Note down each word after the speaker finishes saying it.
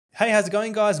Hey, how's it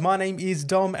going, guys? My name is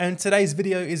Dom, and today's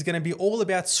video is going to be all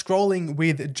about scrolling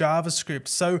with JavaScript.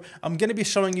 So I'm going to be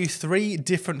showing you three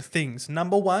different things.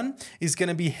 Number one is going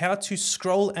to be how to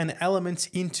scroll an element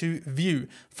into view.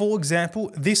 For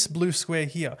example, this blue square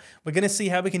here. We're going to see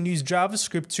how we can use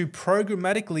JavaScript to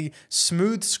programmatically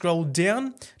smooth scroll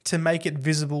down to make it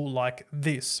visible like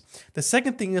this. The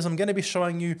second thing is I'm going to be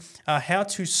showing you how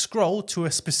to scroll to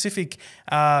a specific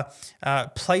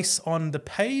place on the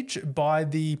page by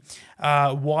the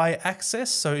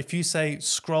y-axis. So if you say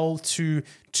scroll to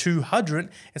 200,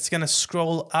 it's going to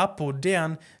scroll up or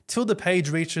down till the page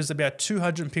reaches about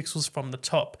 200 pixels from the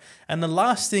top. And the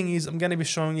last thing is I'm going to be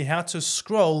showing you how to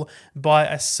scroll by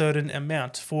a certain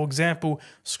amount. For example,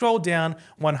 scroll down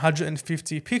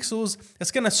 150 pixels,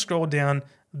 it's going to scroll down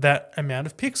that amount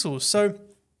of pixels. So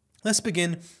let's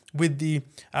begin with the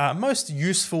most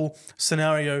useful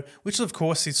scenario, which of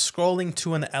course is scrolling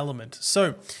to an element.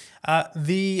 So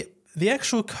the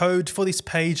actual code for this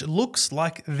page looks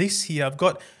like this here. I've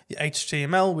got the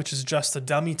HTML, which is just the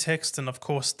dummy text, and of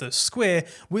course the square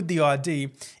with the ID.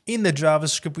 In the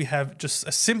JavaScript, we have just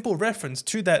a simple reference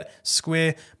to that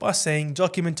square by saying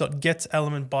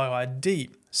document.getElementById.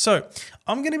 So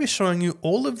I'm going to be showing you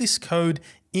all of this code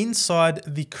inside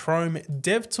the Chrome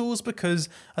DevTools because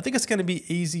I think it's going to be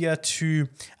easier to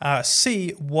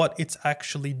see what it's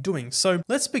actually doing. So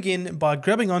let's begin by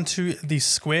grabbing onto the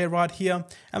square right here,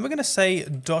 and we're going to say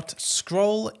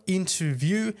 .scroll into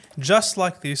view just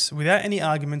like this without any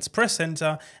arguments. Press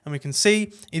enter and we can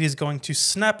see it is going to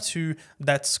snap to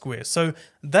that square. So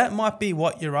that might be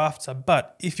what you're after,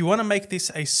 but if you want to make this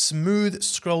a smooth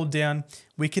scroll down,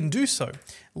 we can do so.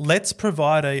 Let's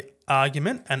provide a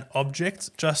argument, an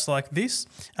object just like this,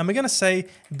 and we're going to say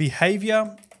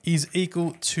behavior is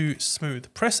equal to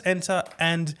smooth. Press enter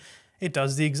and it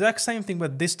does the exact same thing,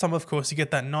 but this time of course you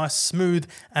get that nice smooth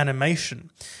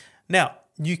animation. Now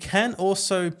you can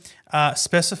also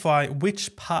specify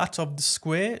which part of the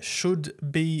square should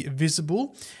be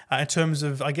visible in terms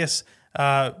of, I guess,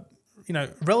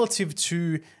 relative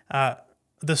to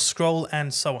the scroll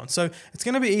and so on. So it's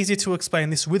going to be easier to explain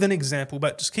this with an example,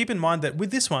 but just keep in mind that with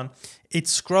this one, it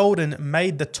scrolled and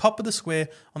made the top of the square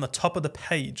on the top of the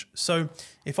page. So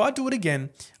if I do it again,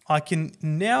 I can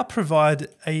now provide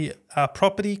a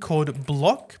property called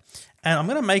block, and I'm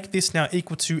going to make this now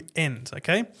equal to end,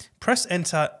 okay? Press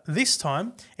enter. This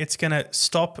time, it's going to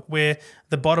stop where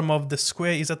the bottom of the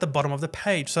square is at the bottom of the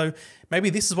page. So maybe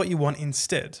this is what you want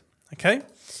instead, okay?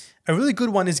 A really good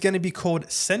one is going to be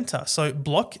called center. So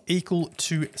block equal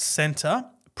to center,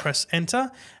 press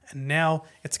enter, and now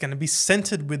it's going to be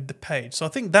centered with the page. So I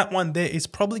think that one there is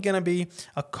probably going to be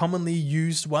a commonly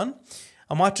used one.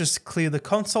 I might just clear the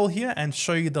console here and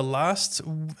show you the last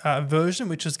version,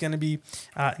 which is going to be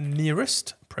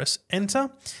nearest. Press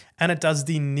enter, and it does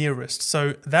the nearest.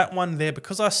 So that one there,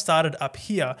 because I started up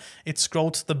here, it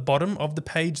scrolled to the bottom of the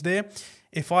page there.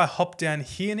 If I hop down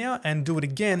here now and do it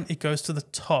again, it goes to the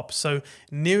top. So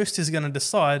nearest is going to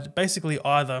decide basically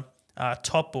either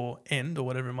top or end or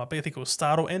whatever it might be. I think it was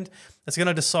start or end. It's going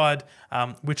to decide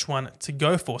which one to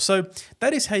go for. So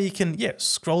that is how you can,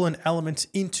 scroll an element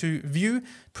into view.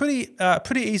 Pretty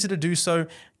easy to do so,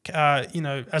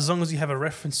 as long as you have a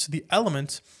reference to the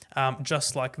element,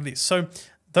 just like this. So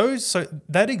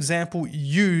that example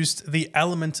used the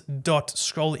element dot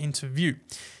scroll into view.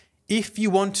 If you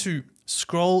want to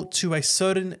scroll to a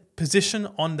certain position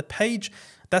on the page,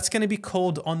 that's going to be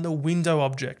called on the window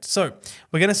object. So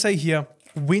we're going to say here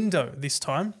window this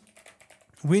time,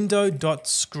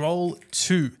 window.scroll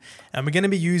to, and we're going to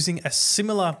be using a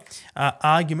similar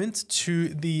argument to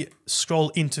the scroll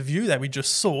into view that we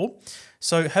just saw.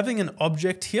 So having an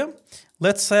object here,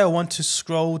 let's say I want to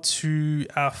scroll to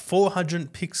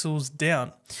 400 pixels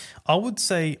down. I would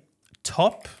say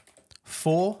top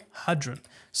 400.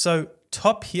 So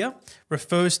top here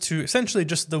refers to essentially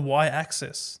just the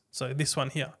y-axis. So this one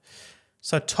here.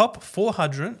 So top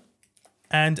 400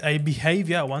 and a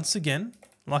behavior, once again,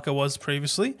 like I was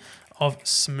previously, of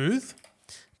smooth.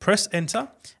 Press enter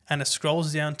and it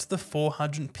scrolls down to the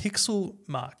 400 pixel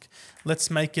mark.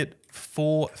 Let's make it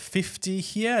 450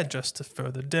 here just to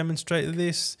further demonstrate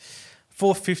this.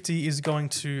 450 is going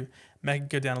to make it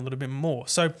go down a little bit more.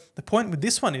 So the point with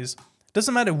this one is, it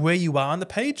doesn't matter where you are on the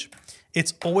page,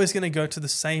 it's always going to go to the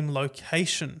same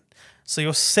location. So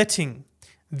you're setting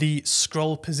the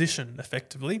scroll position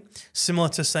effectively, similar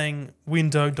to saying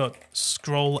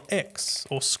window.scroll X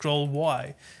or scroll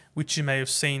Y, which you may have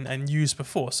seen and used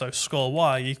before. So scroll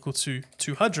Y equal to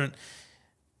 200.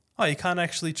 Oh, you can't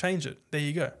actually change it. There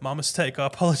you go. My mistake. I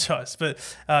apologize. But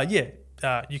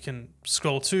you can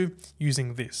scroll to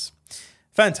using this.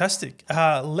 Fantastic.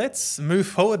 Let's move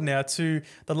forward now to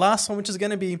the last one, which is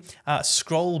going to be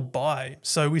scroll by.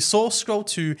 So we saw scroll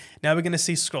to, now we're going to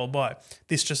see scroll by.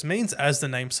 This just means, as the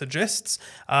name suggests,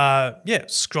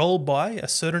 scroll by a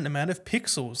certain amount of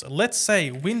pixels. Let's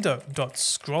say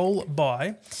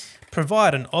window.scrollBy,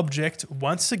 provide an object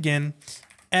once again,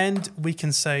 and we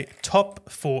can say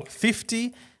top for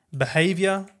 50,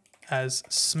 behavior as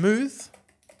smooth,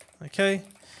 okay,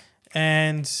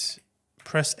 and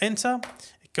press enter,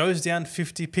 it goes down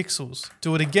 50 pixels.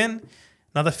 Do it again,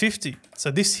 another 50. So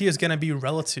this here is going to be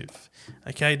relative.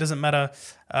 Okay, it doesn't matter.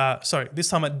 This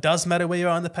time it does matter where you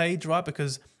are on the page, right?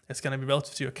 Because it's going to be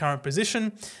relative to your current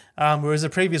position. Whereas the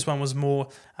previous one was more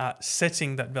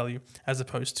setting that value as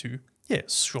opposed to,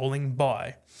 scrolling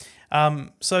by.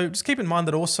 So just keep in mind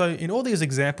that also in all these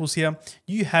examples here,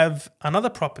 you have another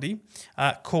property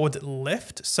called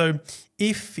left. So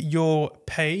if your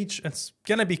page, it's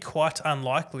going to be quite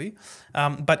unlikely,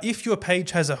 but if your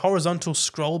page has a horizontal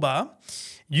scroll bar,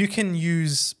 you can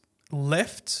use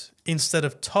left instead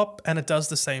of top, and it does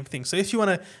the same thing. So if you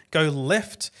want to go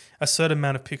left a certain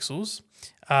amount of pixels,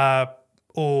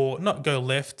 or not go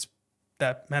left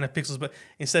that amount of pixels, but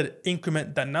instead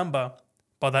increment that number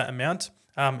by that amount,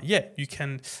 you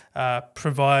can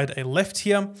provide a left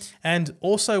here. And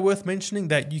also worth mentioning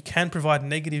that you can provide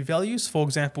negative values. For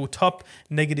example, top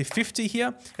 -50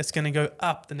 here, it's going to go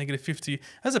up the -50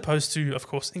 as opposed to, of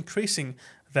course, increasing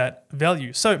that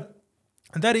value. So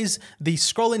that is the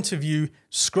scroll into view,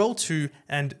 scroll to,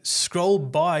 and scroll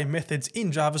by methods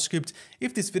in JavaScript.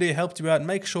 If this video helped you out,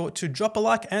 make sure to drop a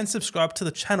like and subscribe to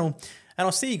the channel. And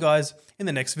I'll see you guys in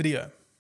the next video.